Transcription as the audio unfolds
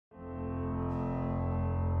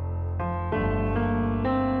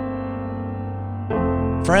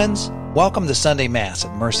Friends, welcome to Sunday Mass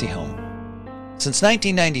at Mercy Home. Since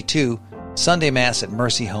 1992, Sunday Mass at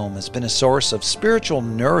Mercy Home has been a source of spiritual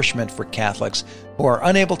nourishment for Catholics who are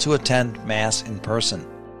unable to attend Mass in person.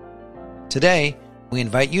 Today, we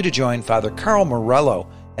invite you to join Father Carl Morello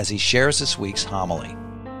as he shares this week's homily.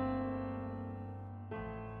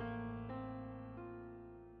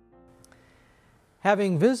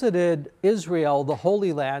 Having visited Israel, the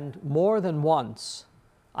Holy Land, more than once,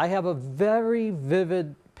 I have a very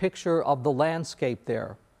vivid picture of the landscape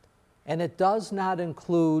there, and it does not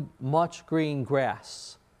include much green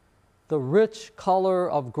grass. The rich color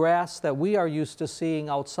of grass that we are used to seeing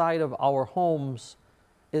outside of our homes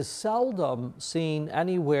is seldom seen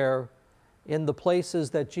anywhere in the places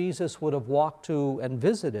that Jesus would have walked to and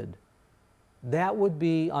visited. That would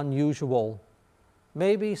be unusual.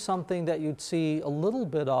 Maybe something that you'd see a little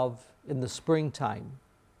bit of in the springtime.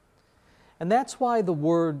 And that's why the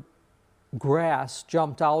word grass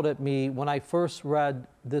jumped out at me when I first read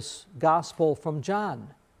this gospel from John.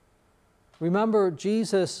 Remember,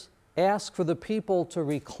 Jesus asked for the people to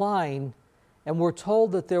recline, and we're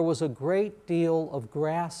told that there was a great deal of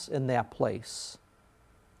grass in that place.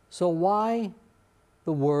 So why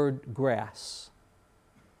the word grass?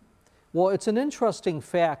 Well, it's an interesting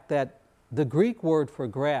fact that the Greek word for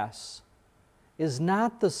grass is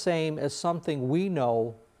not the same as something we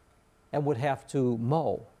know and would have to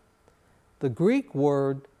mow. The Greek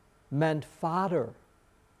word meant fodder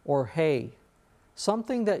or hay,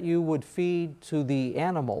 something that you would feed to the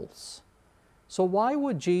animals. So why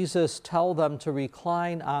would Jesus tell them to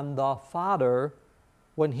recline on the fodder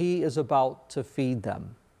when he is about to feed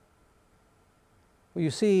them? Well, you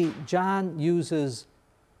see, John uses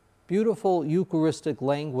beautiful Eucharistic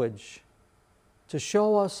language to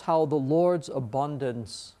show us how the Lord's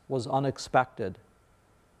abundance was unexpected.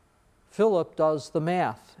 Philip does the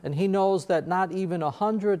math, and he knows that not even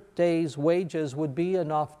 100 days' wages would be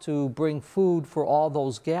enough to bring food for all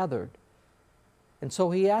those gathered. And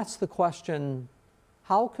so he asks the question,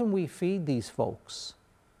 how can we feed these folks?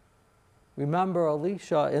 Remember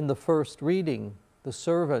Elisha in the first reading, the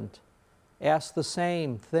servant, asked the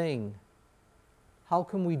same thing. How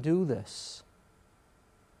can we do this?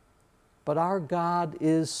 But our God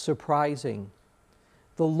is surprising.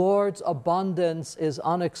 The Lord's abundance is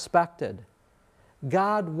unexpected.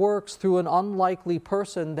 God works through an unlikely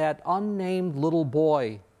person, that unnamed little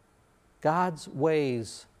boy. God's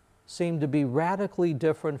ways seem to be radically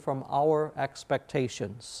different from our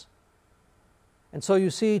expectations. And so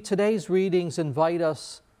you see, today's readings invite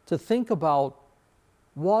us to think about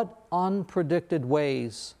what unpredicted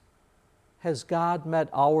ways has God met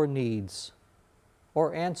our needs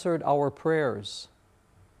or answered our prayers?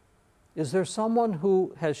 Is there someone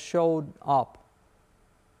who has showed up,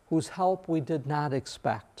 whose help we did not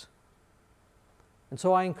expect? And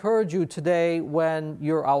so I encourage you today, when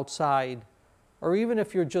you're outside, or even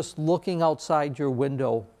if you're just looking outside your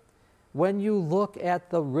window, when you look at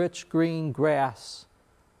the rich green grass,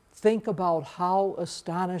 think about how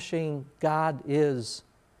astonishing God is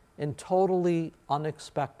in totally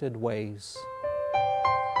unexpected ways.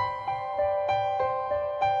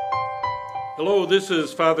 Hello, this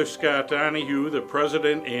is Father Scott Donahue, the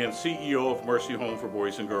President and CEO of Mercy Home for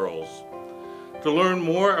Boys and Girls. To learn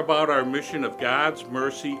more about our mission of God's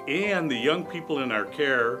mercy and the young people in our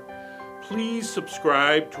care, please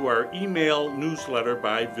subscribe to our email newsletter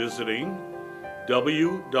by visiting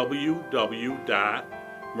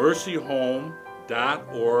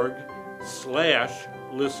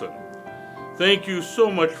www.mercyhome.org/listen. Thank you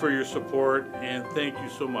so much for your support, and thank you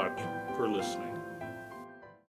so much for listening.